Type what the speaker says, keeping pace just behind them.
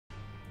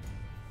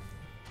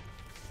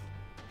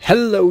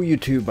Hello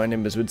YouTube, my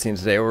name is uidsea and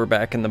today we're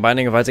back in the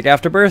Binding of Isaac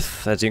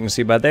Afterbirth. As you can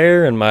see by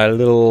there in my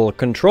little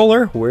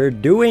controller, we're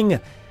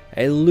doing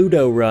a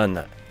Ludo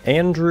run.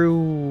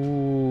 Andrew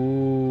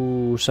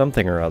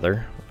something or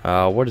other.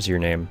 What is your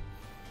name?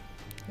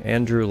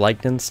 Andrew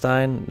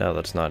Liechtenstein? No,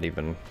 that's not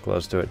even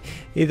close to it.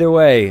 Either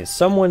way,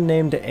 someone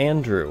named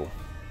Andrew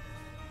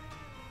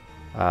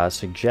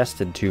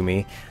suggested to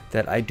me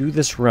that I do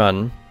this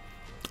run,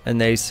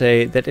 and they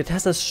say that it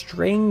has a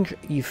strange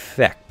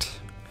effect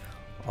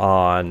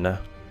on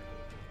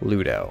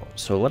Ludo.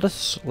 So let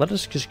us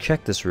just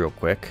check this real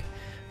quick.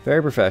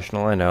 Very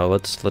professional, I know.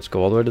 Let's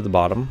go all the way to the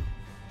bottom.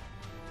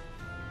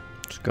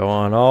 Let's go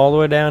on all the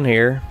way down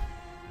here.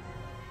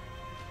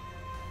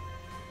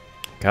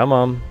 Come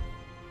on.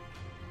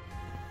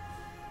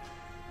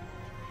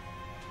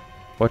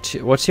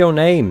 What's your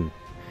name?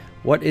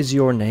 What is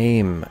your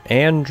name?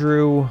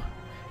 Andrew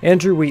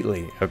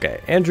Wheatley.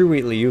 Okay, Andrew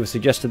Wheatley, you have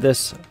suggested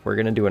this. We're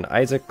gonna do an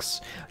Isaac's.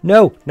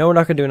 No, we're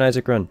not gonna do an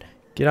Isaac run.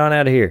 Get on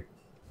out of here.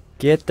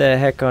 Get the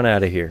heck on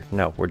out of here.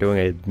 No, we're doing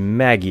a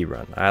Maggie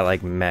run. I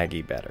like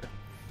Maggie better.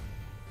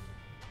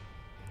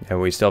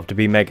 And we still have to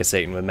be Mega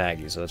Satan with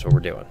Maggie, so that's what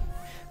we're doing.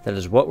 That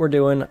is what we're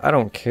doing. I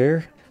don't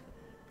care.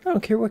 I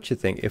don't care what you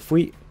think. If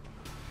we...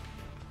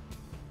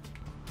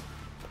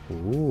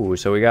 Ooh,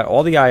 so we got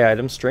all the eye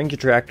items. Strange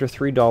Attractor,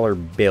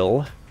 $3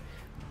 bill.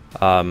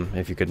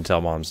 If you couldn't tell,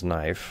 Mom's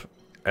knife.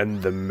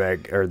 And the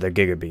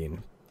Giga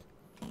Bean.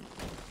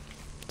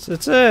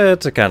 It's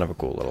a kind of a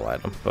cool little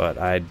item, but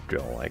I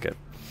don't like it.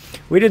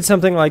 We did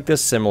something like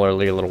this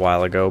similarly a little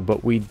while ago,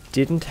 but we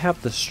didn't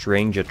have the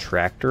Strange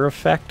Attractor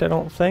effect, I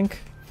don't think.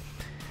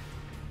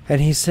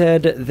 And he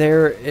said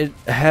it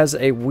has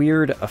a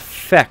weird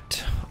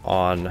effect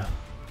on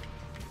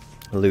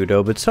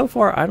Ludo, but so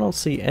far I don't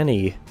see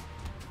any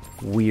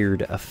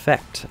weird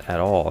effect at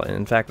all. And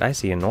in fact, I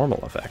see a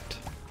normal effect.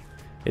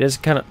 It is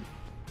kind of...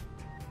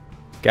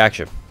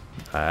 Gotcha.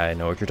 I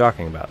know what you're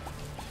talking about.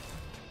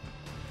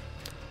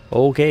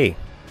 Okay.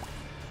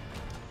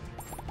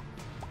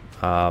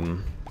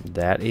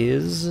 That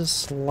is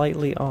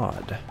slightly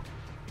odd.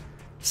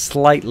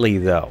 Slightly,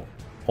 though.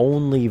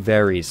 Only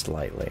very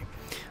slightly.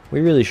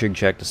 We really should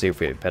check to see if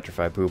we have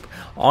petrified poop.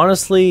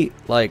 Honestly,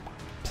 like,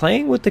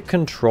 playing with the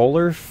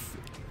controller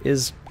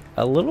is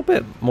a little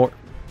bit more...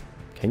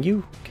 Can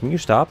you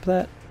stop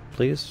that,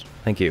 please?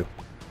 Thank you.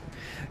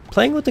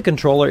 Playing with the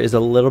controller is a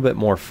little bit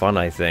more fun,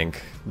 I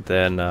think,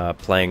 than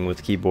playing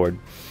with keyboard.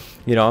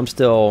 You know, I'm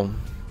still...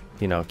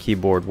 you know,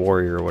 keyboard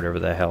warrior or whatever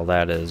the hell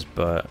that is,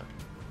 but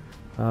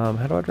how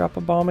do I drop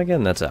a bomb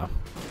again? That's how.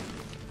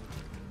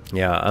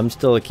 Yeah, I'm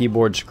still a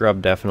keyboard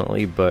scrub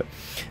definitely, but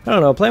I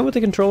don't know, playing with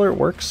the controller it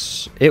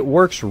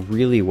works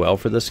really well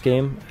for this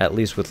game, at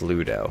least with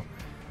Ludo.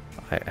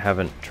 I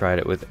haven't tried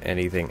it with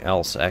anything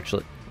else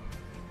actually.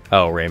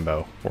 Oh,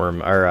 rainbow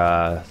worm,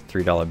 or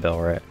 $3 bill,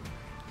 right?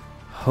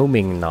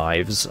 Homing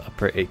knives,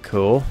 pretty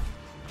cool.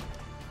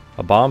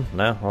 A bomb?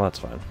 No? Well, that's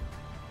fine.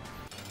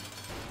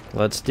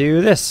 Let's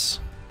do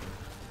this.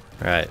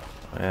 Right.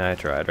 I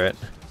tried, right?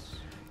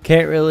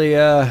 Can't really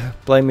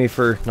blame me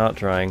for not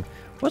trying.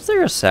 Was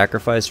there a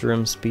sacrifice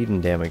room? Speed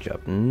and damage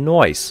up.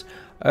 Nice.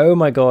 Oh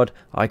my god.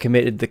 I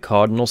committed the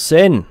cardinal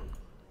sin.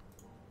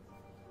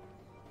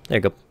 There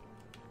you go.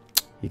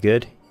 You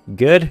good? You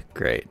good?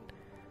 Great.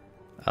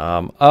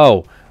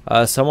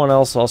 Someone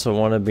else also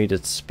wanted me to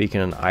speak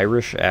in an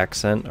Irish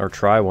accent or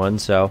try one,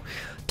 so...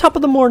 Top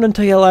of the morning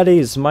to you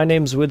laddies, my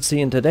name's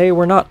uidsea and today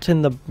we're not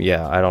in the...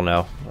 Yeah, I don't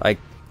know. I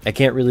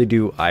can't really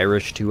do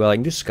Irish too well. I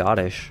can do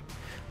Scottish,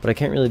 but I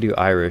can't really do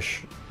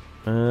Irish.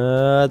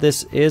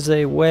 This is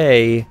a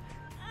way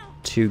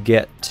to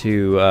get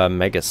to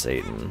Mega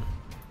Satan.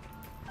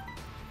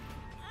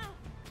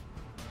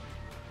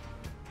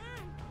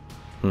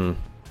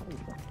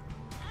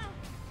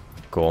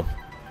 Cool.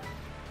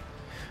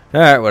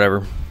 Alright,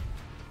 whatever.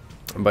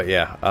 But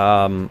yeah,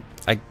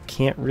 I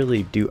can't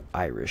really do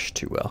Irish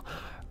too well.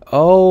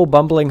 Oh,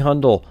 Bumbling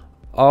Hundle.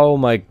 Oh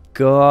my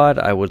god,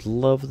 I would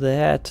love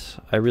that.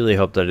 I really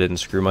hope that I didn't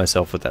screw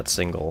myself with that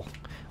single.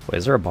 Wait,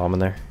 is there a bomb in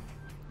there?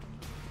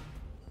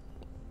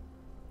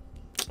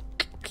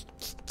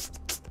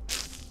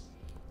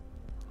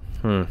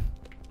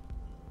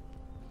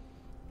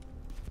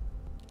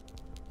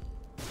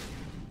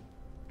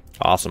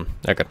 Awesome.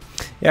 Okay.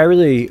 Yeah, I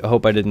really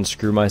hope I didn't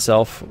screw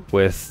myself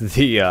with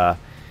the,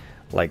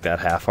 like that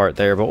half heart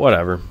there, but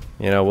whatever.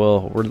 You know,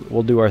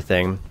 we'll do our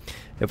thing.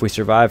 If we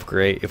survive,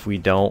 great. If we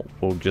don't,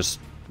 we'll just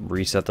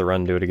reset the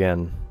run and do it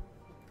again.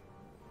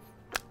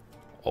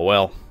 Oh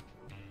well.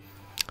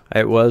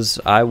 I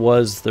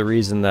was the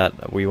reason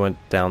that we went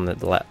down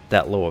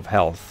that low of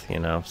health, you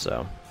know,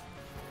 so.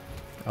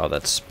 Oh,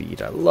 that's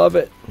speed. I love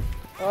it.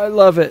 I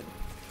love it.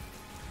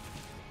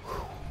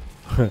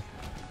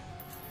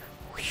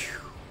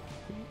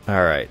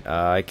 Alright,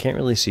 I can't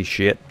really see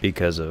shit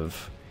because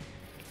of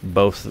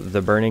both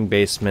the burning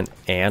basement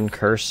and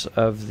curse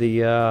of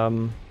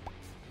the,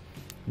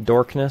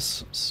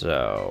 dorkness,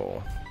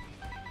 so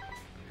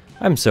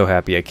I'm so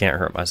happy I can't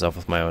hurt myself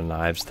with my own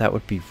knives. That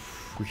would be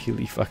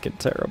really fucking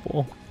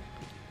terrible.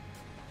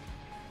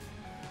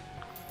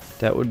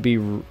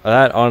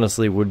 That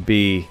honestly would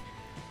be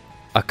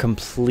a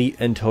complete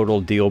and total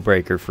deal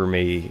breaker for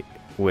me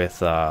with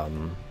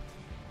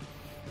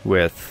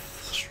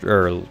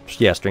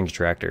Strings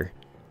Tractor.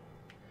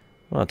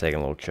 I'm not taking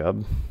a little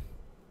chub.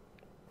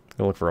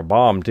 Gonna look for a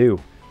bomb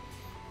too.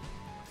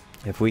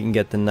 If we can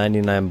get the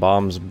 99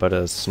 bombs but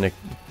a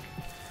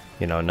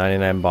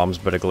 99 bombs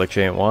but a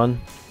glitch ain't one,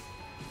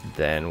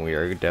 then we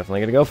are definitely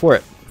gonna go for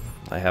it.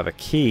 I have a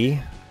key.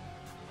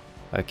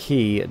 A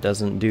key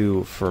doesn't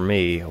do for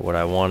me what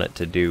I want it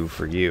to do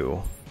for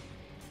you.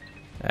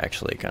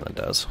 Actually, it kind of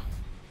does.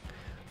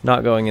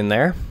 Not going in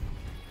there.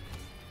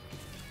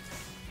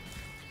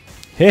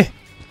 Heh.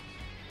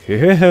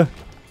 Okay.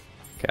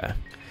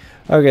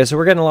 Okay, so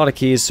we're getting a lot of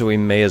keys, so we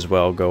may as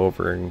well go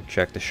over and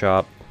check the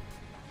shop.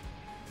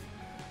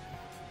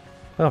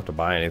 I don't have to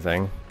buy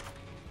anything.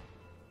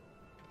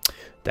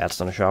 That's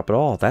not a shop at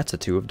all. That's a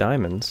 2 of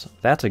diamonds.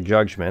 That's a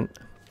judgment.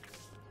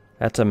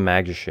 That's a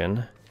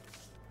magician.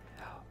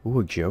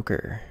 Ooh, a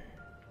joker.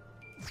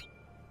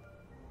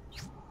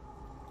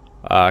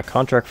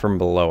 Contract from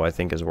below I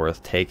think is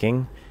worth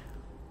taking.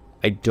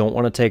 I don't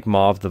want to take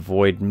Maw of the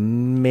Void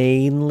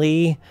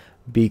mainly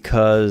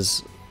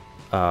because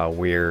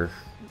we're...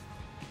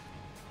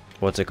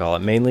 what's it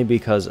called? Mainly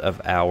because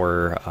of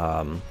our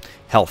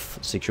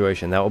health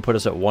situation. That will put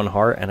us at 1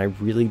 heart, and I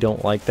really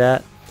don't like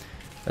that.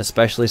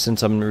 Especially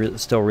since I'm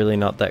still really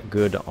not that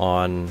good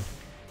on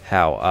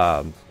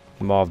how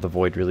Maw of the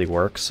Void really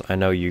works. I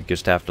know you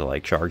just have to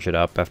like charge it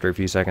up after a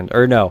few seconds.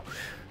 Or no.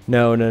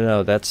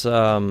 That's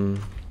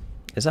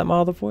is that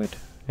Maw of the Void?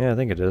 Yeah, I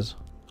think it is.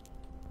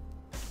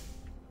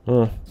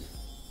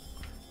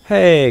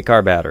 Hey,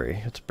 car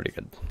battery. That's pretty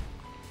good.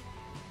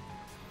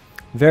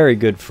 Very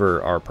good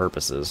for our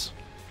purposes.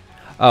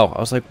 Oh, I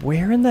was like,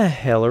 where in the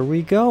hell are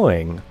we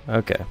going?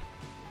 Okay.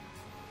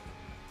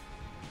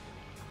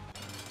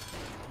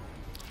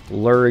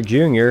 Lurig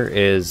Jr.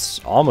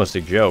 is almost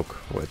a joke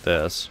with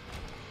this.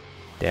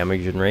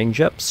 Damage and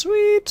range up.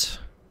 Sweet!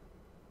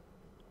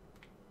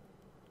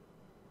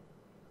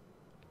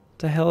 What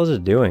the hell is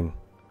it doing?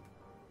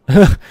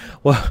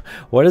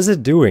 What is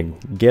it doing?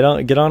 Get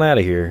on out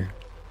of here.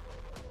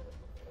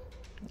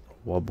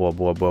 Wub, wub,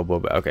 wub, wub,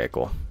 wub. Okay,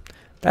 cool.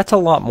 That's a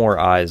lot more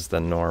eyes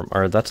than normal,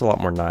 or that's a lot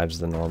more knives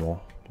than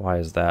normal. Why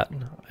is that?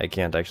 I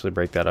can't actually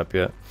break that up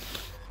yet.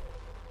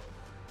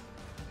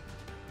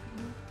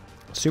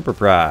 Super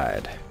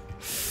Pride.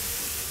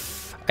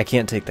 I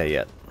can't take that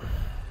yet.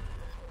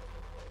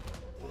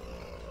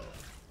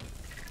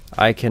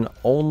 I can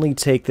only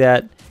take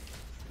that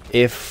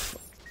if...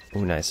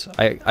 Ooh, nice.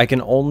 I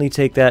can only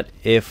take that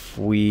if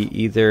we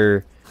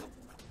either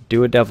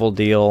do a devil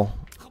deal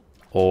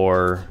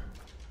or...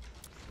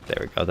 There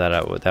we go. That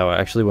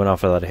actually went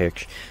off without a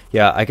hitch.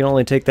 Yeah, I can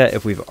only take that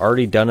if we've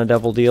already done a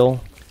devil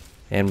deal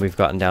and we've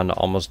gotten down to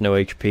almost no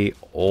HP,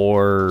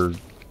 or...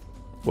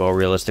 Well,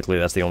 realistically,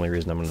 that's the only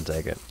reason I'm going to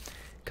take it.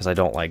 Because I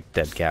don't like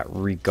Dead Cat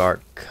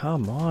regard...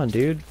 Come on,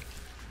 dude.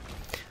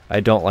 I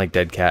don't like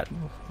Dead Cat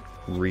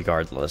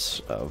regardless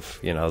of,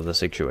 you know, the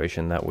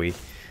situation that we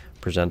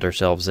present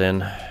ourselves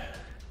in.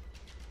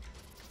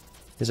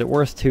 Is it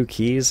worth 2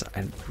 keys?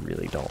 I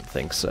really don't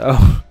think so.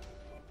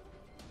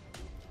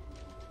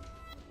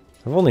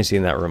 I've only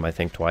seen that room, I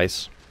think,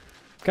 twice.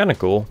 Kind of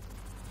cool.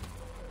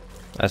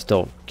 I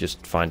still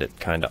just find it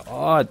kind of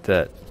odd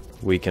that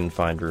we can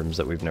find rooms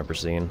that we've never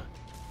seen.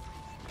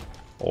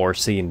 Or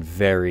seen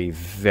very,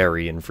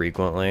 very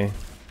infrequently.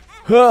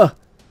 Huh!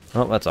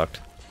 Oh, that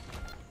sucked.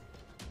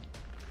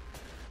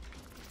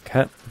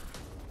 Okay.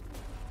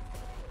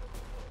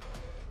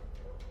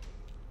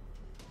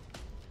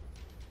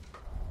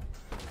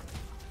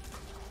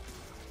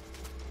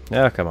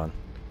 Oh, come on.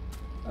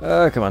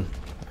 Come on.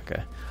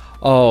 Okay.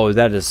 Oh,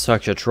 that is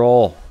such a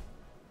troll.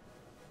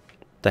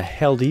 The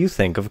hell do you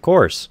think? Of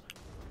course.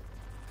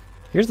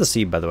 Here's the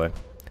seed, by the way.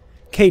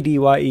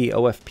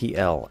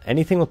 KDYEOFPL.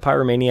 Anything with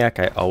Pyromaniac,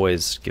 I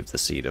always give the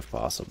seed if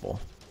possible.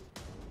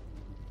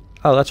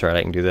 Oh, that's right,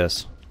 I can do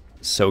this.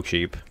 So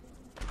cheap.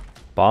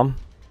 Bomb?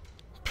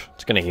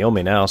 It's gonna heal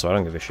me now, so I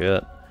don't give a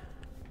shit.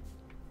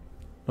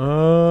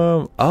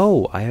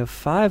 Oh, I have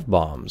 5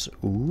 bombs.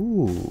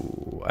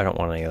 Ooh, I don't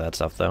want any of that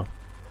stuff, though.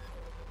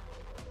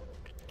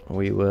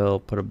 We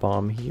will put a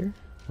bomb here.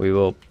 We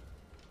will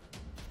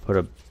put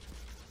a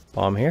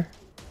bomb here.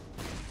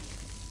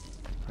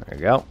 There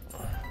we go.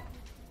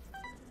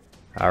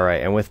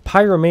 Alright, and with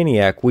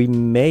Pyromaniac, we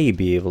may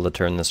be able to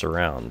turn this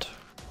around.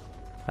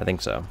 I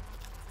think so.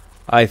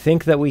 I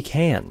think that we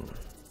can.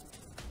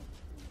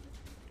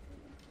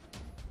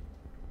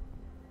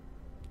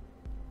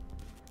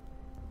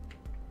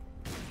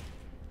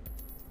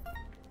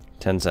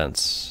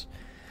 $0.10.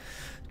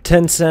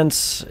 10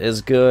 cents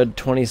is good,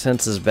 20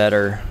 cents is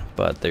better,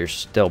 but they're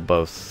still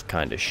both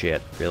kind of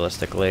shit,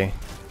 realistically.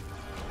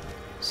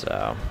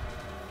 So,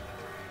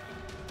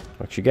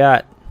 what you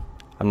got?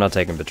 I'm not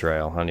taking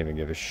Betrayal. I don't even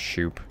give a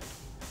shoop.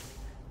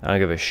 I don't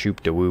give a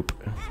shoop to whoop.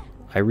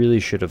 I really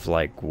should have,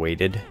 like,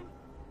 waited.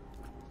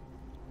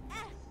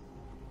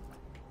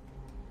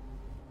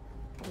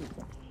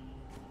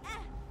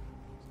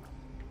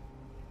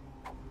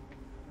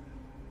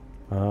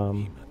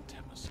 Oh,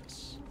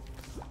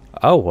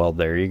 well,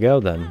 there you go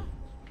then.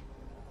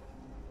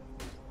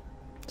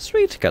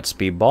 Sweet, got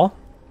Speedball.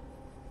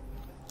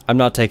 I'm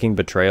not taking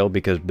Betrayal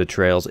because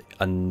Betrayal's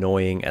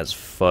annoying as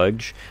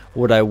fudge.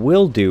 What I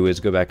will do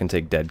is go back and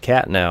take Dead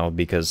Cat now,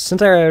 because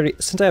since I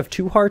have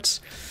 2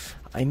 hearts,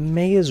 I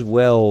may as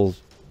well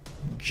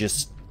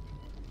just,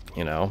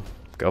 you know,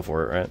 go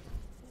for it, right?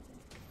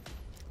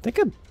 I think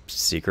a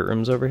secret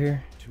room's over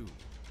here.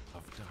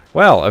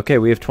 Well, okay,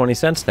 we have 20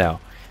 cents now,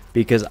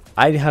 because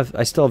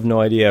I still have no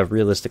idea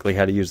realistically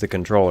how to use the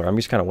controller. I'm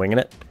just kind of winging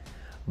it.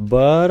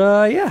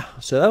 But yeah,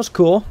 so that was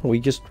cool. We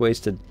just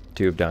wasted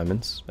 2 of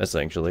diamonds,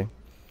 essentially.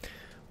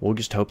 We'll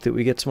just hope that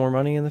we get some more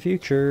money in the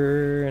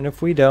future, and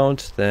if we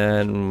don't,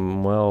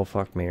 then, well,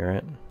 fuck me,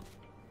 right?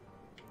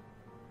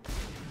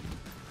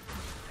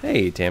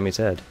 Hey, Tammy's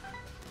head.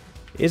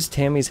 Is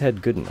Tammy's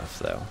head good enough,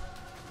 though?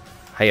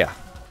 Hiya.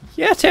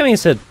 Yeah,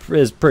 Tammy's head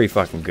is pretty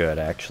fucking good,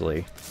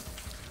 actually.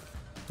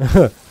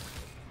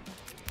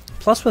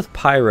 Plus with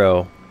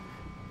Pyro,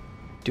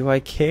 do I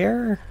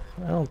care?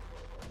 I don't...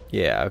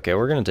 Yeah, okay,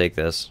 we're gonna take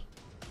this.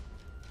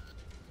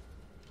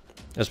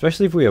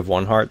 Especially if we have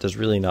 1 heart, there's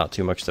really not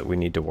too much that we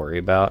need to worry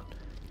about.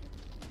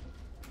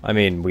 I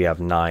mean, we have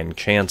 9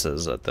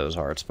 chances at those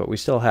hearts, but we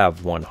still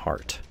have 1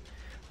 heart.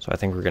 So I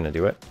think we're gonna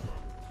do it.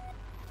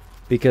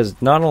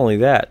 Because not only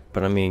that,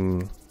 but I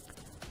mean,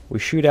 we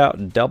shoot out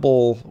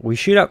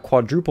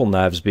quadruple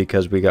knives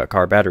because we got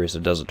car batteries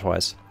that does it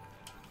twice.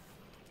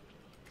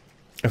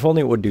 If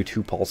only it would do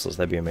 2 pulses,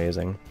 that'd be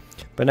amazing.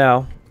 But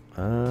now,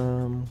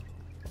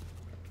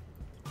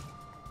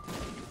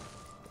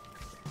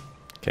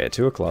 okay,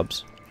 2 of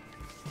clubs.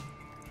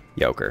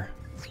 Joker.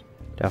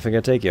 Definitely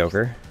gonna take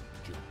Joker.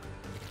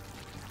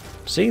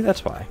 See,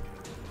 that's why.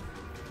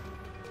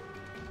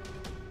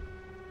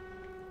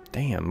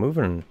 Damn,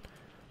 moving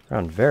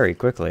around very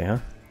quickly, huh?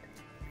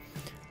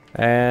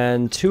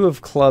 And 2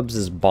 of clubs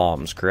is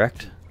bombs,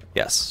 correct?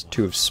 Yes,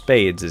 2 of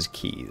spades is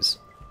keys.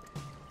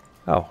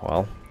 Oh,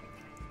 well.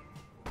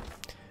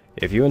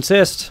 If you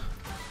insist.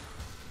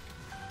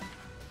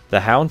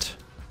 The Hound?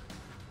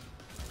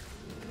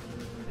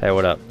 Hey,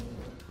 what up?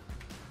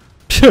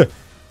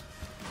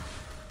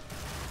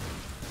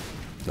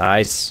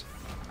 Nice.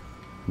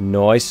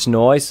 Nice,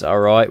 nice.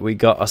 Alright, we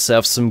got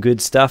ourselves some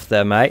good stuff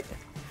there, mate.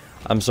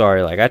 I'm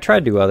sorry, like, I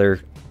tried to do other,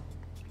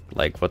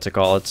 like, what's it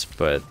called?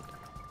 But,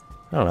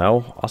 I don't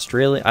know,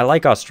 Australian. I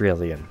like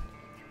Australian.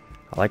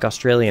 I like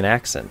Australian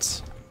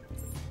accents.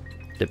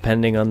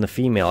 Depending on the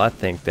female, I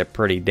think they're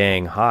pretty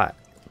dang hot.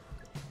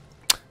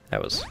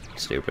 That was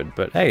stupid,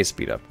 but hey,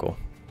 speed up, cool.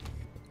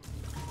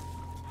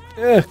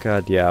 Ugh,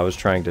 God, yeah, I was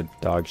trying to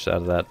dodge out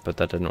of that, but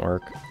that didn't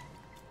work.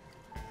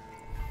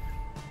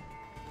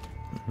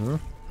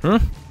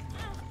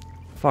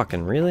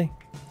 Fucking really?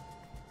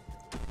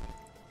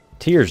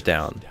 Tears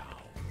down.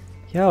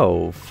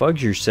 Yo,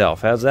 fudge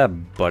yourself. How's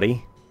that,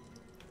 buddy?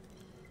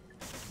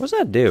 What does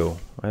that do?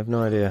 I have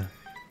no idea.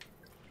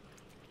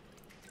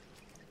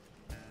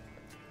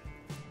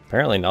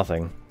 Apparently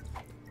nothing.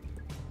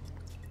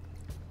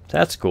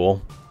 That's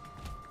cool.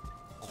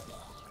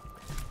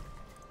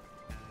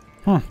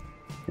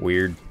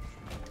 Weird.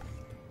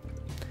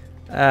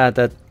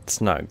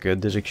 That's not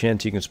good. There's a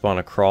chance you can spawn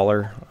a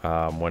crawler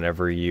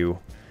whenever you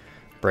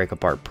break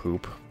apart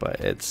poop, but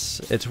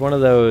it's one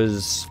of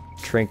those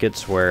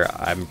trinkets where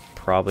I'm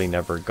probably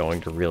never going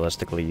to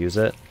realistically use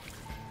it.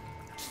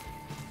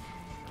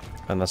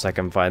 Unless I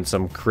can find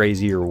some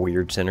crazy or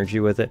weird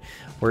synergy with it.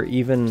 Or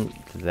even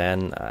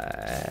then...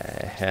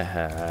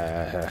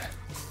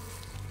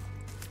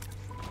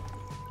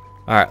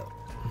 Alright.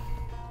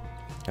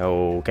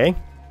 Okay.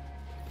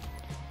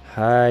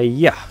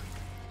 Yeah.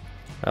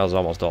 That was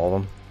almost all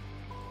of them.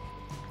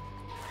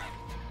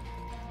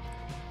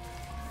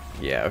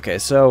 Yeah, okay,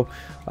 so...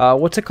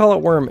 what's it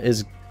called? Worm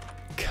is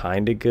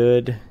kinda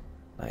good.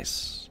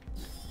 Nice.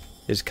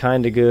 Is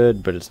kinda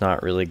good, but it's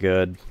not really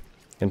good.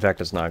 In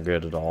fact, it's not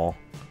good at all.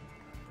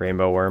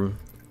 Rainbow worm.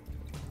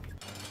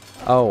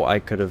 Oh, I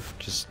could have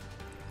just...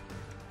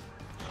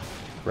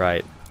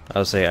 Right. I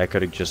was saying I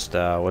could have just,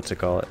 what's it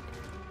called?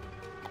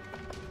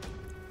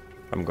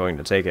 I'm going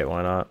to take it,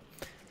 why not?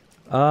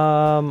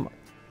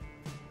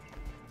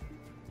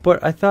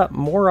 But I thought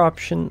more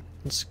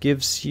options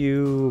gives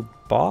you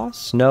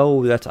boss?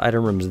 No, that's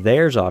item rooms.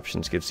 There's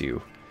options gives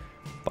you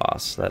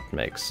boss. That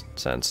makes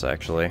sense,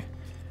 actually.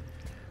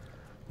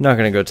 Not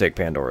gonna go take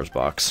Pandora's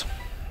box.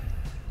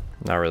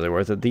 Not really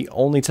worth it. The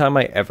only time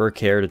I ever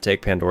care to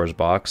take Pandora's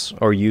box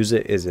or use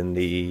it is in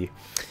the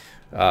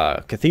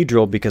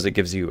cathedral because it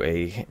gives you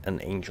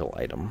an angel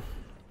item.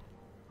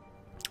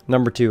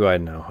 Number 2, I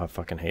know. I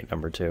fucking hate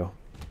number 2.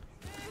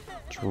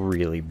 It's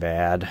really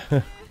bad.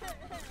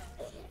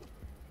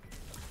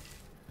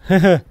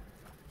 Kind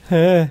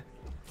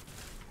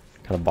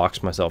of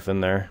boxed myself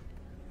in there.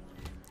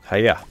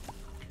 Hiya.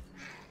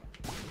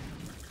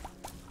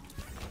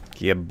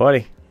 Yeah,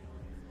 buddy.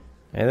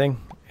 Anything?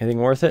 Anything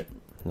worth it?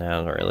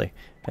 No, not really.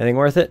 Anything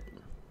worth it?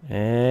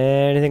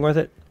 Anything worth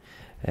it?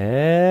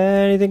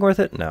 Anything worth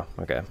it? No.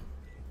 Okay.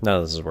 None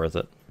of this is worth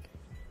it.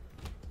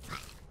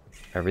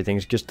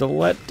 Everything's just a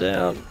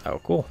letdown. Oh,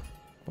 cool.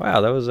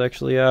 Wow, that was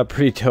actually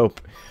pretty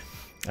dope.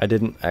 I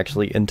didn't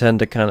actually intend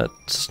to kind of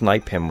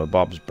snipe him with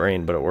Bob's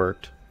brain, but it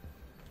worked.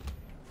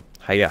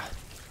 Hiya.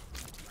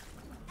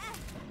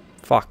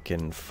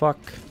 Fucking fuck.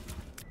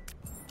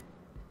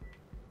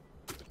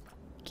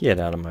 Get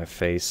out of my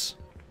face.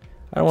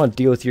 I don't want to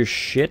deal with your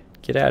shit.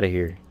 Get out of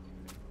here.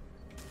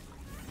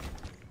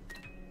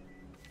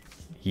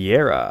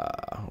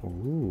 Yera.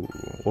 Ooh.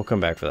 We'll come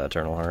back for that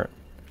Eternal Heart.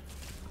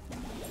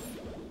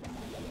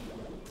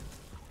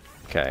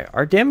 Okay,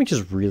 our damage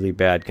is really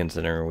bad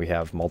considering we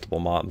have multiple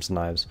Mom's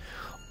Knives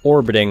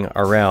orbiting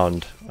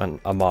around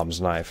a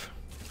Mom's Knife.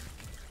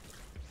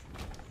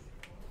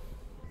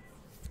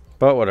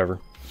 But whatever.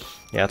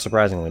 Yeah, it's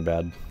surprisingly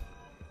bad.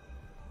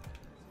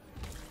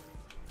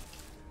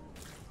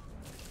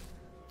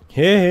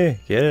 Yeah,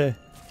 yeah.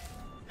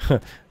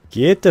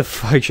 Get the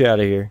fuck out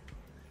of here.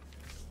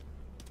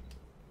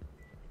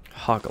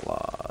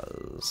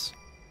 Hoglaws.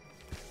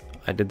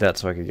 I did that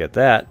so I could get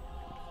that.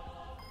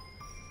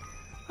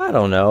 I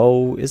don't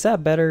know. Is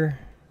that better?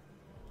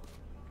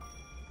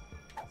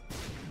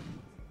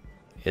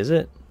 Is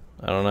it?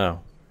 I don't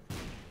know.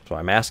 That's why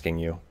I'm asking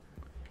you.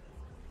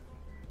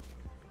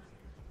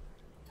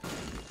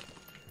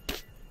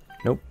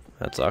 Nope,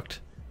 that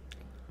sucked.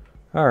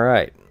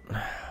 Alright.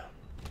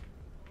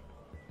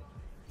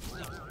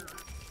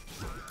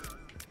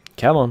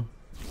 Come on.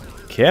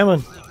 Come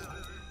on.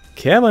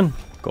 Come on.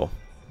 Cool.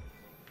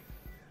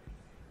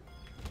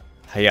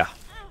 Hiya.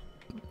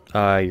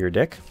 Your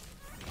dick?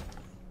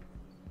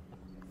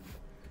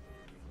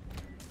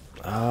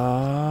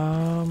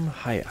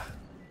 Hiya.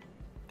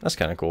 That's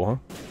kind of cool, huh?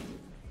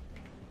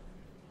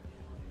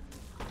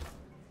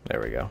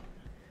 There we go.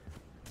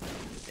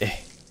 Eh.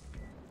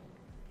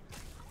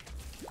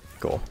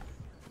 Cool.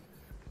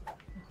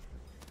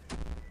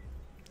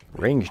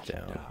 Range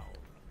down.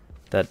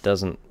 That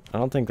doesn't... I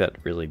don't think that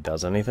really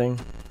does anything.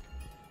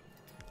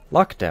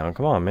 Lockdown,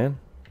 come on, man.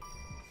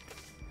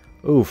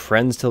 Ooh,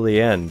 friends till the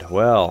end.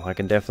 Well, I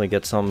can definitely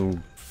get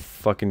some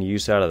fucking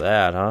use out of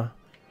that, huh?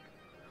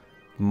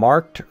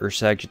 Marked or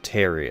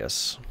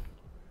Sagittarius?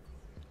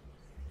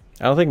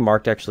 I don't think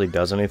Marked actually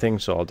does anything,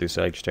 so I'll do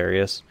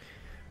Sagittarius.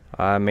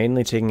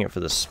 Mainly taking it for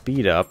the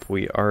speed up.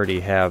 We already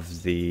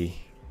have the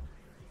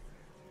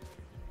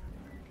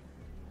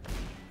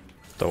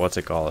what's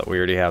it called? We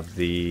already have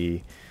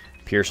the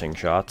piercing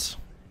shots.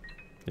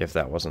 If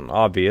that wasn't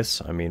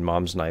obvious, I mean,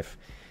 Mom's Knife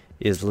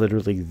is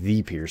literally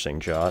the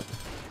piercing shot.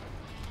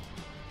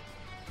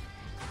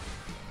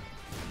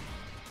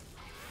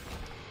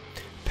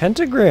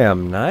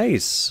 Pentagram,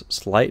 nice.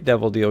 Slight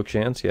devil deal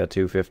chance, yeah,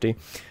 250.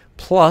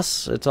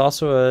 Plus, it's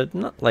also a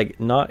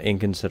not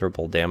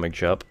inconsiderable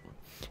damage up.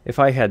 If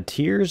I had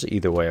tears,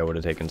 either way I would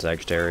have taken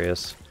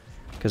Sagittarius.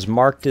 Because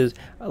marked is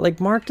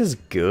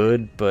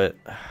good, but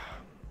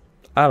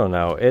I don't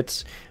know.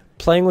 It's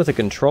playing with a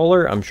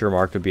controller, I'm sure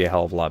marked would be a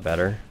hell of a lot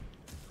better.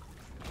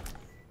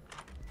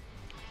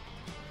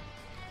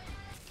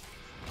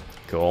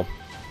 Cool.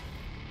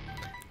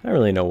 I don't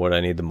really know what I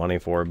need the money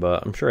for,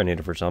 but I'm sure I need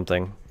it for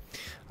something.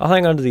 I'll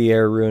hang on to the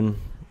air rune,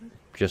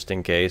 just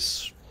in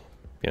case,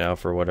 you know,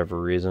 for whatever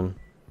reason.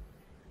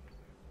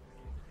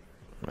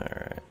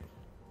 Alright.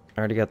 I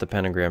already got the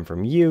pentagram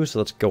from you, so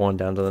let's go on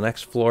down to the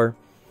next floor.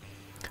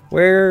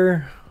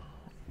 Where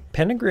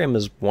pentagram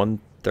is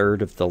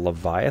 1/3 of the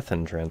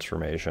Leviathan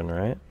transformation,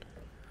 right?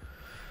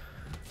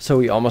 So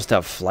we almost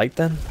have flight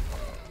then?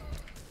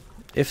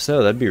 If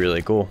so, that'd be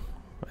really cool,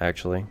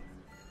 actually.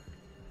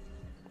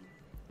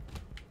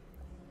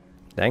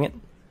 Dang it.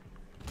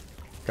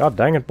 God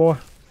dang it, boy.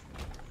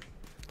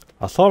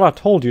 I thought I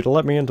told you to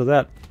let me into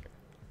that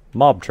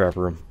mob trap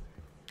room.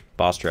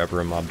 Boss trap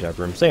room, mob trap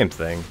room, same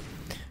thing.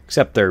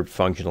 Except they're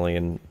functionally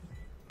and,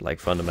 like,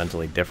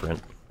 fundamentally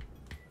different.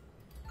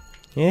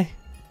 Eh?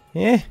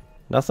 Eh?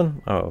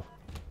 Nothing? Oh.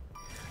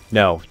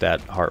 No,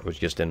 that heart was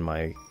just in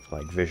my,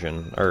 like,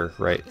 vision. Or,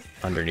 right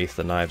underneath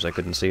the knives, I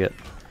couldn't see it.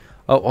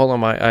 Oh, hold on,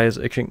 my eye is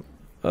itching.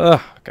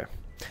 Ugh, okay.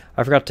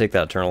 I forgot to take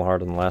that Eternal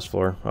Heart on the last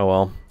floor. Oh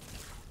well.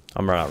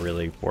 I'm not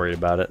really worried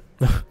about it.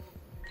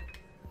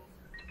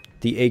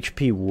 The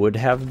HP would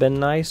have been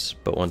nice,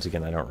 but once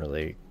again, I don't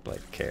really,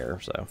 like, care,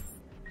 so.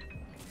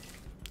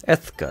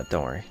 It's good,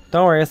 don't worry.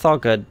 Don't worry, it's all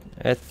good.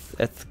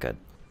 It's good.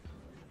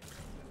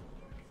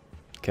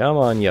 Come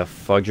on, you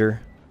fudger.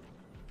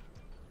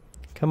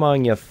 Come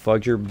on, you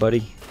fudger,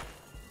 buddy.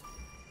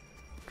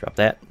 Drop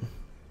that.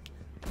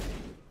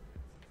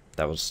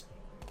 That was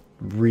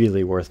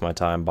really worth my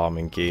time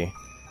bombing key.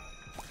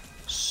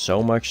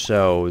 So much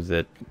so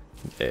that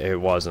it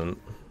wasn't.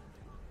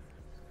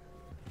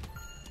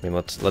 I mean,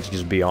 let's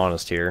just be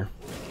honest here.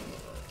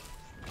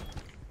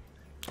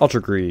 Ultra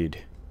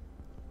Greed.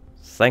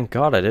 Thank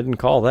God I didn't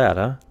call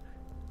that,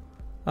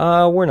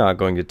 huh? We're not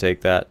going to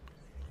take that.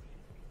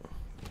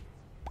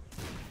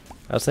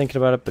 I was thinking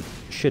about it, but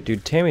shit,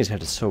 dude, Tammy's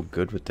head is so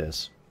good with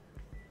this.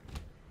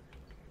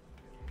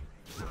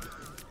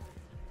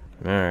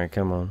 Alright,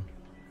 come on.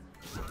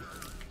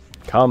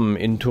 Come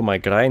into my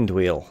grind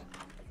wheel.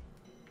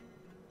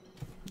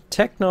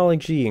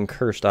 technology and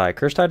cursed eye.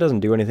 Cursed eye doesn't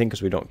do anything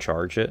because we don't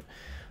charge it.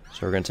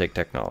 So we're going to take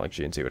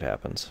technology and see what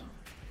happens.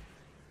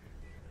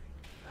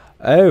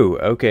 Oh,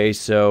 okay,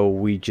 so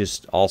we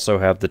just also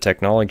have the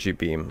technology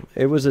beam.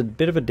 It was a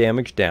bit of a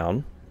damage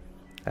down.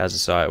 As I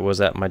saw, it was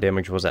at, my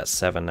damage was at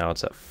 7, now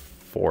it's at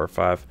 4 or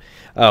 5.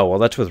 Oh, well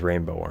that's with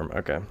Rainbow Worm,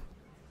 okay.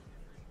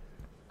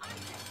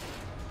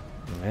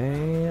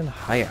 And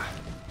hiya.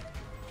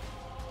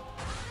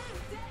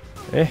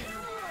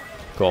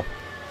 Cool.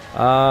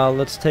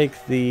 Let's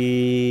take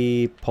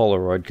the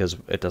Polaroid, because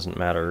it doesn't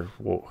matter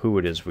who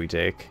it is we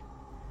take.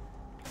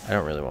 I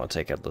don't really want to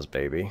take Headless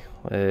Baby.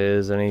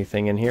 Is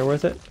anything in here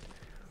with it?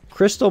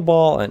 Crystal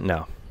Ball and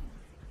no.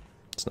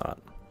 It's not.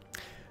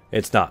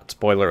 It's not.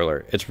 Spoiler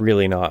alert. It's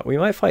really not. We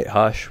might fight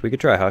Hush. We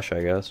could try Hush,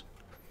 I guess.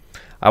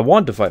 I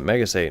wanted to fight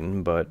Mega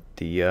Satan, but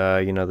the,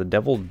 you know, the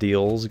devil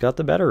deals got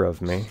the better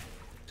of me.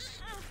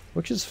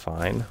 Which is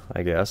fine,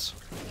 I guess.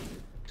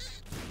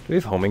 Do we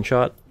have homing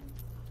shot?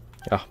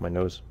 Oh, my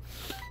nose.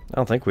 I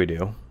don't think we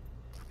do.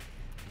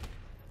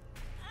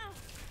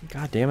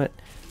 God damn it.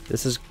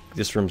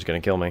 This room's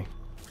gonna kill me.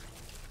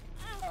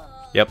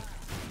 Yep.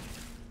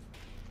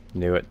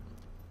 Knew it.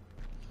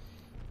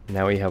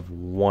 Now we have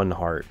 1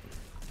 heart.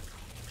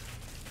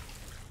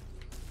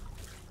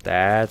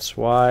 That's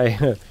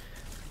why...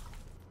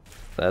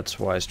 that's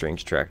why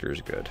Strange Tractor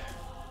is good.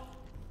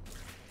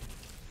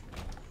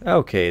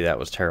 Okay, that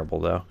was terrible,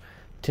 though.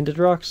 Tinted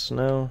Rocks?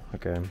 No?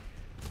 Okay.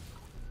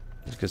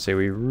 I was gonna say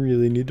we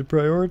really need to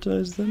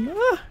prioritize them.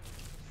 Ah!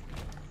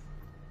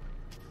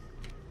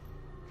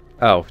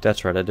 Oh,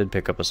 that's right, I did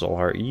pick up a soul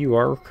heart. You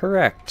are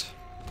correct.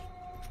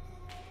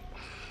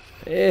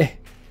 Don't,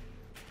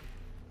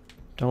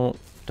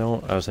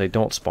 I would say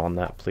don't spawn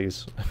that,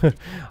 please.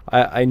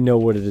 I know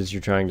what it is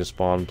you're trying to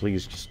spawn.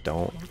 Please just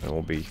don't. It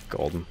will be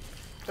golden.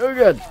 Oh,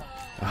 good.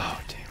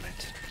 Oh, damn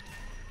it.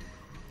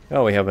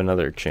 Oh, we have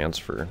another chance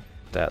for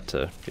that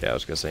to, yeah, I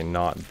was gonna say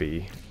not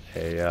be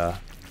a,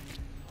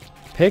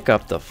 pick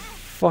up the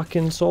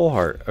fucking soul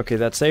heart. Okay,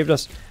 that saved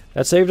us.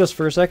 That saved us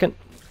for a second.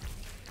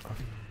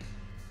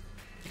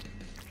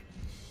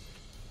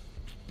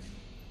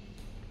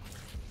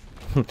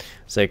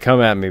 Say,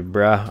 come at me,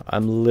 bruh.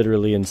 I'm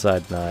literally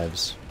inside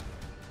knives.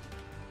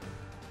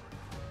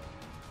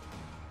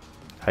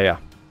 Hiya.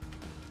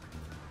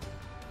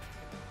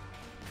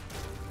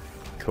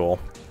 Cool.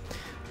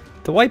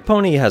 The white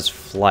pony has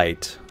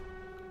flight.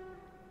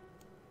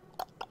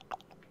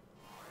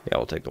 Yeah,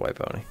 we'll take the white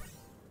pony.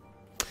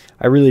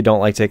 I really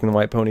don't like taking the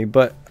white pony,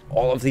 but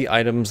all of the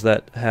items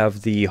that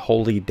have the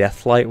holy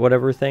deathlight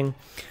whatever thing,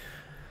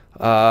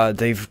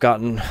 they've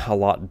gotten a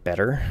lot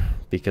better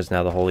because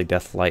now the holy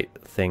deathlight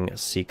thing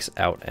seeks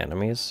out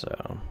enemies,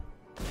 so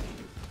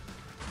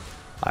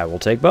I will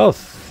take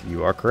both.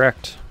 You are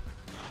correct.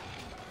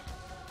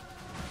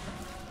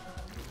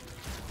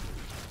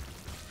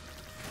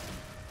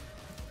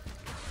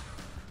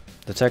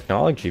 The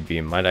technology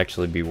beam might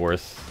actually be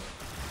worth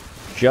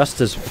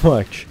just as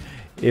much,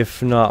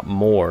 if not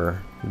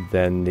more,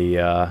 than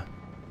the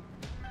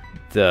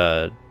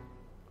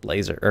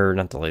laser, or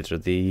not the laser,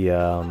 the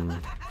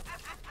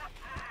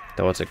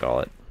what's it call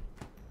it?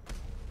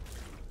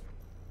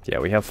 Yeah,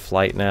 we have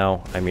flight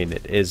now. I mean,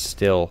 it is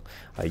still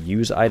a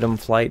use item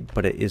flight,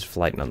 but it is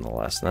flight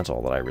nonetheless, and that's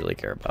all that I really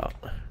care about.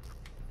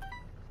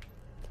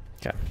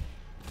 Okay.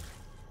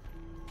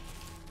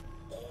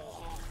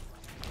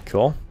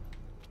 Cool.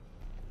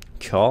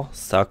 Cool.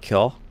 So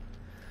cool.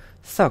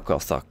 So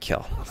cool, so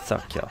cool.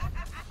 So cool.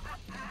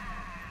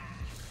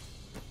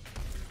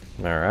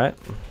 Alright.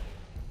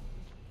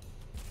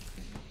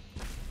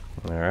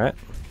 Alright.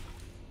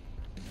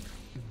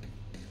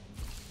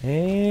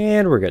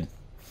 And we're good.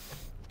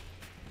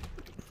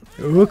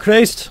 Oh,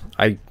 Christ!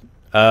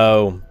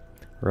 Oh,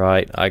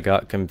 right, I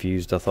got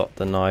confused. I thought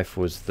the knife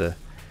was the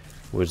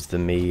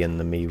me and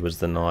the me was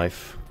the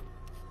knife.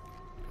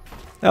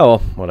 Oh, well,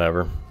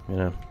 whatever, you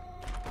know.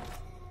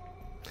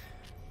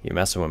 You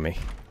messing with me.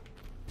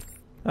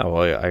 Oh,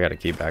 well, I got a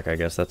key back, I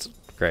guess. That's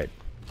great.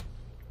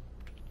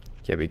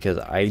 Yeah, because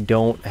I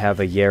don't have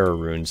a Yara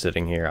rune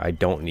sitting here. I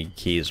don't need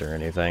keys or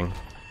anything.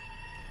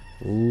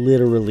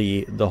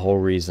 Literally, the whole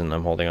reason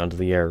I'm holding onto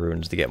the Yara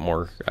runes to get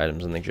more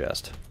items in the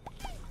chest.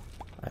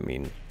 I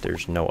mean,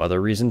 there's no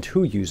other reason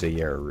to use a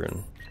Yara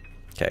rune.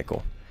 Okay,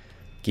 cool.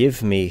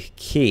 Give me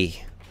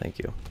key. Thank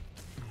you.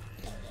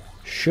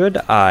 Should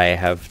I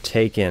have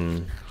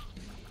taken...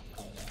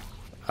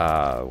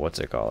 what's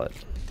it call it?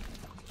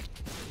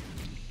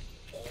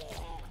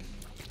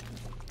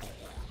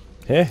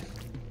 Hey.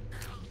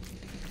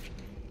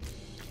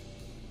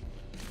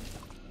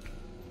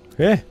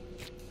 Hey.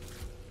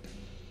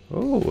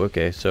 Oh,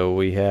 okay, so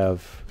we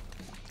have...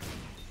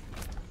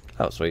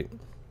 Oh, sweet.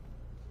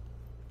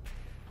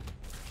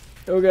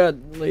 Oh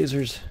god,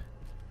 lasers.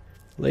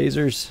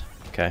 Lasers.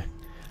 Okay.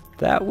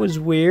 That was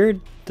weird.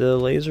 The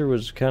laser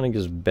was kind of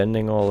just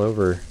bending all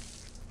over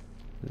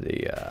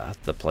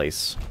the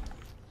place.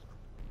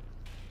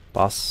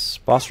 Boss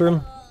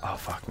room? Oh,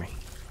 fuck me.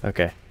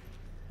 Okay.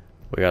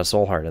 We got a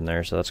soul heart in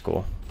there, so that's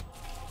cool.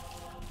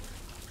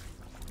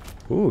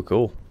 Ooh,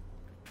 cool.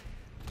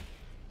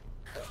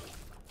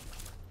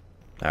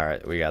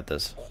 Alright, we got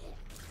this.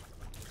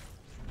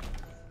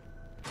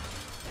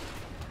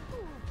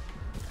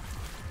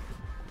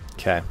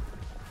 Okay.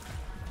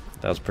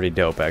 That was pretty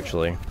dope,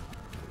 actually.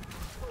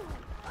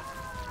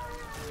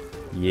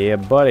 Yeah,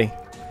 buddy.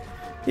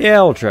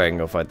 Yeah, we'll try and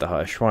go fight the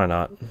Hush. Why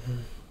not?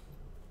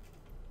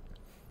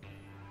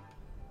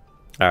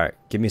 Alright,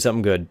 give me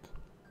something good.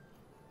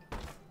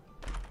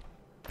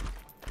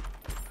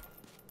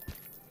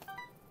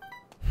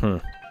 Hmm.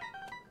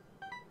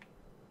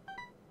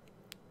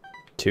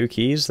 2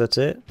 keys, that's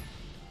it?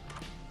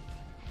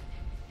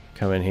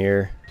 Come in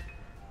here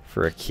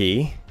for a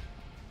key.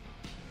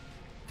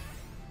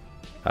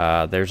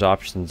 There's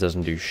options,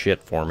 doesn't do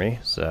shit for me,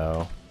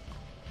 so...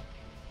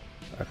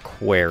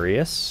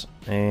 Aquarius,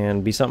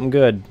 and be something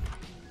good.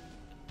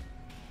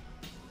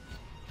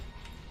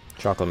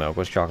 Chocolate milk,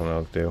 what's chocolate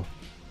milk do?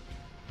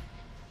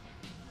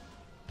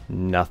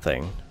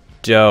 Nothing.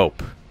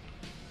 Dope.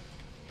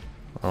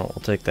 Well,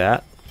 we'll take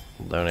that.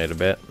 We'll donate a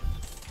bit.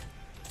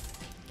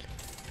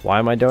 Why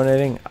am I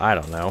donating? I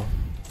don't know.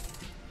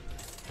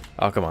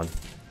 Oh, come on.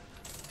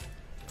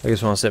 I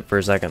just want to sit for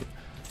a second.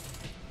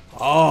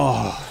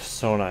 Oh,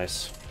 so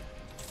nice.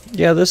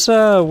 Yeah, this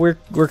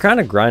we're kind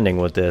of grinding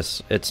with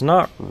this. It's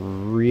not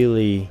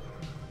really.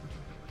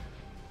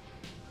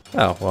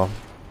 Oh well.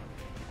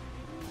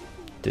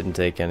 Didn't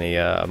take any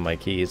of my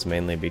keys,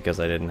 mainly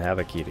because I didn't have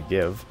a key to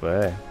give.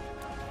 But hey.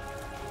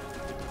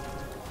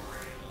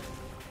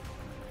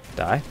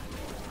 Die,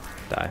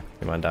 die.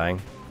 Am I dying?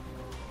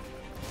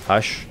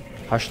 Hush,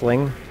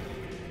 hushling.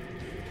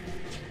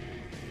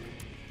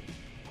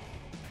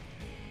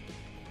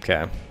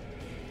 Okay.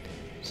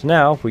 So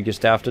now we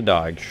just have to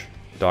dodge.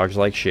 Dodge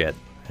like shit,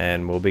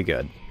 and we'll be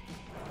good.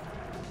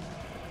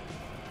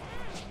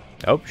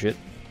 Oh, shit.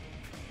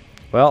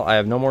 Well, I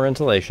have no more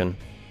insulation.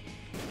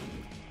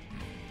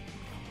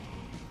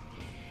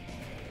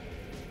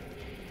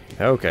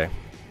 Okay.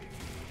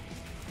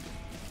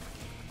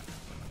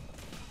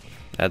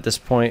 At this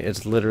point,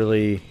 it's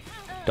literally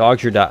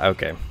dodge or die.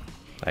 Okay.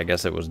 I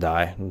guess it was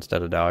die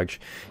instead of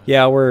dodge.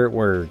 Yeah,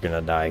 we're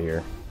gonna die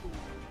here.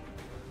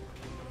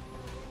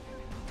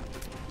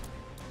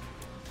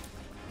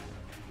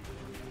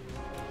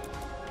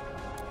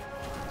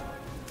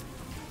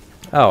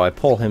 Oh, I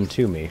pull him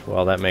to me.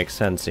 Well, that makes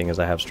sense, seeing as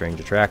I have Strange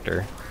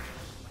Attractor.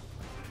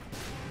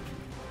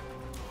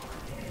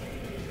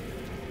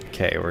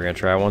 Okay, we're gonna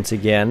try once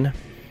again.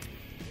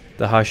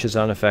 The Hush is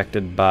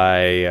unaffected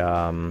by,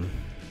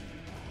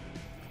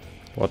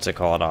 what's it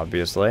called,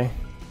 obviously.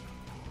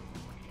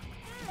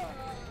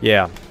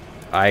 Yeah,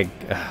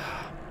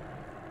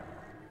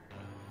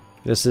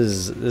 this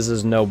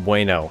is no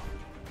bueno,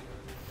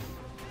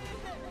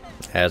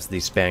 as the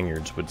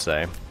Spaniards would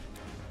say.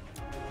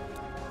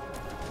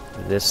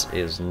 This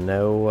is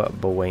no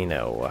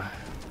bueno.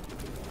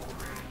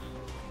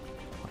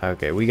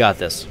 Okay, we got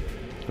this.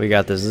 We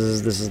got this.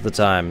 This is the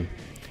time.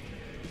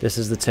 This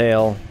is the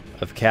tale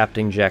of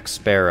Captain Jack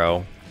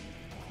Sparrow,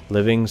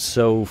 living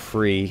so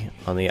free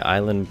on the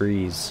island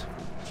breeze.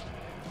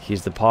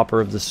 He's the pauper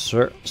of the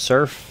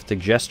surf, the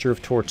jester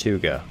of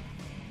Tortuga.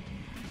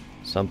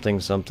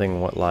 Something,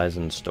 something, what lies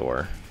in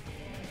store?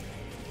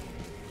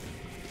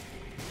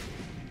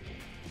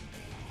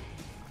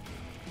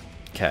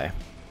 Okay.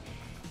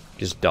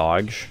 Just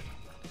dodge.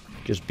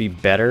 Just be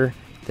better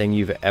than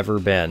you've ever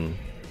been.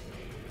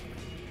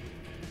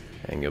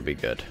 And you'll be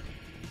good.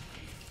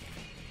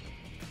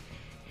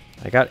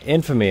 I got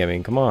infamy, I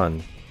mean, come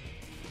on.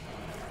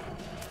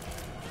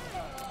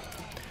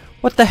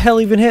 What the hell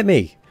even hit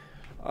me?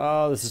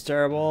 Oh, this is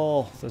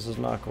terrible. This is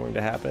not going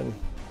to happen.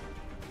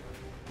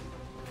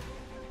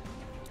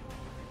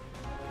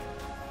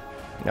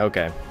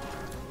 Okay.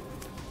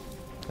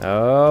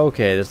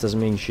 Okay, this doesn't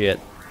mean shit.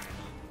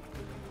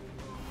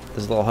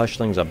 This little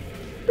Hushling a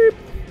beep.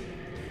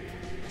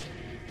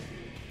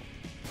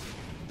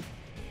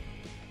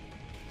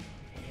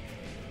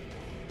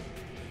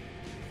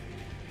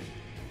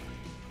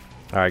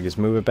 Alright, just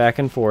move it back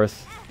and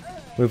forth.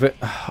 Move it.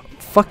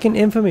 Fucking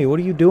infamy, what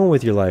are you doing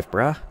with your life,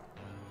 bruh?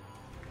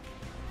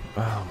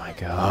 Oh my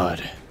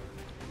god.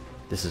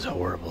 This is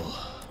horrible.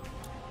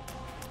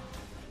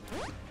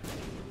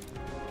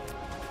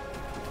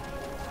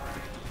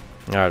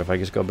 Alright, if I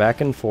just go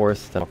back and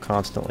forth, then I'll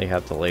constantly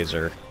have the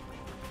laser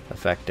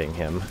affecting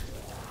him.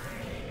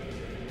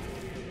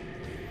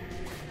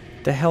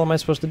 The hell am I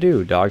supposed to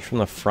do? Dodge from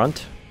the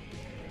front?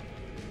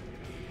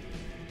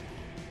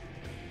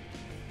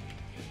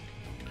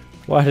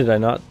 Why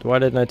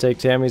didn't I take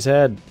Tammy's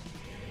head?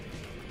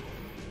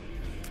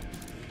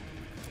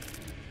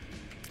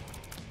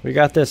 We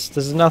got this.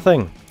 This is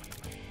nothing.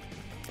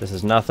 This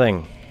is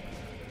nothing.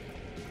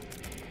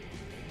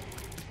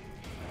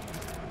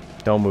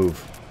 Don't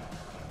move.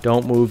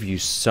 Don't move, you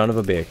son of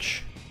a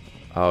bitch.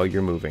 Oh,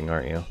 you're moving,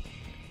 aren't you?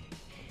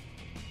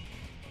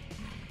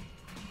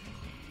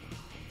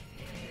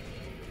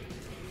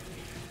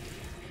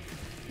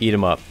 Eat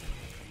him up.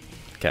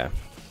 Okay.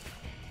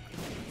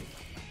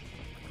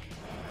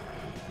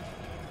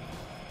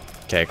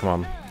 Okay, come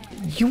on.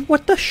 You,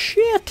 what the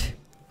shit?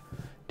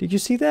 Did you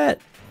see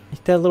that?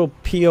 That little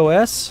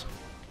POS?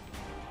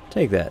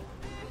 Take that.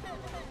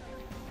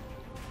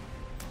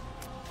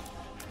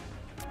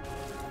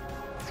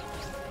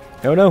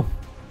 Oh no.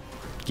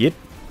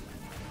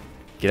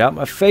 Get out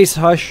my face,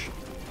 Hush.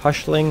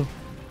 Hushling.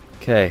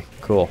 Okay,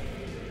 cool.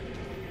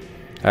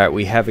 Alright,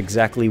 we have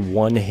exactly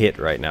one hit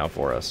right now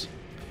for us.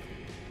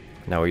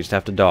 Now we just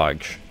have to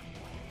dodge.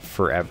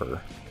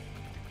 Forever.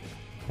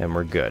 And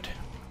we're good.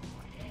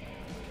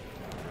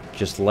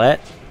 Just let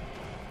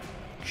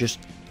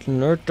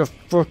the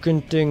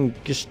fucking thing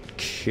just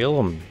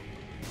kill him.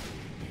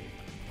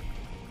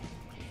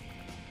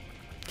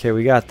 Okay,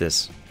 we got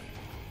this.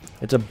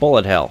 It's a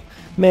bullet hell.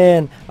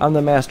 Man, I'm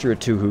the master at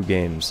two-who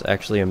games.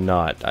 Actually, I'm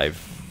not. I've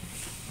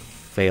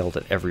failed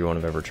at every one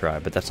I've ever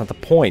tried, but that's not the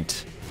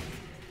point.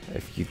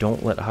 If you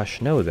don't let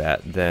Hush know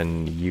that,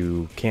 then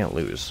you can't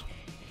lose.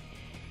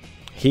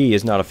 He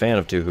is not a fan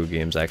of two-who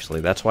games,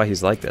 actually. That's why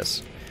he's like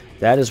this.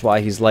 That is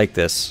why he's like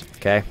this,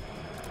 okay?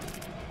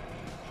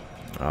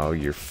 Oh,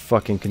 your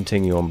fucking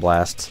continuum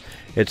blasts.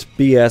 It's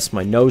BS.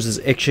 My nose is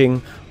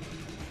itching.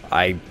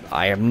 I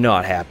am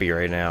not happy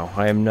right now.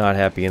 I am not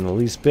happy in the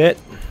least bit.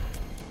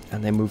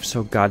 And they move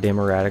so goddamn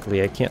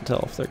erratically, I can't tell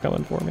if they're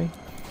coming for me.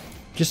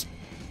 Just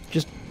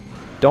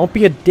don't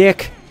be a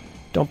dick.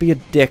 Don't be a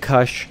dick,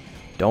 Hush.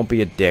 Don't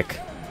be a dick.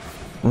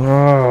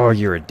 Oh,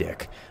 you're a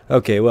dick.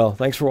 Okay, well,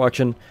 thanks for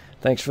watching.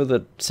 Thanks for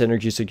the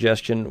synergy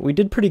suggestion. We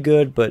did pretty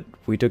good, but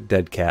we took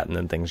Dead Cat, and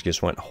then things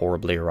just went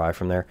horribly awry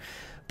from there.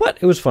 But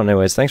it was fun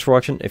anyways. Thanks for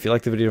watching. If you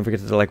liked the video, don't forget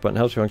to hit the like button. It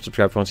helps me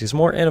subscribe if you want to see some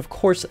more. And of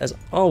course, as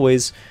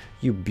always,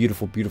 you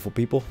beautiful, beautiful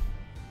people,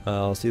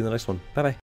 I'll see you in the next one. Bye-bye.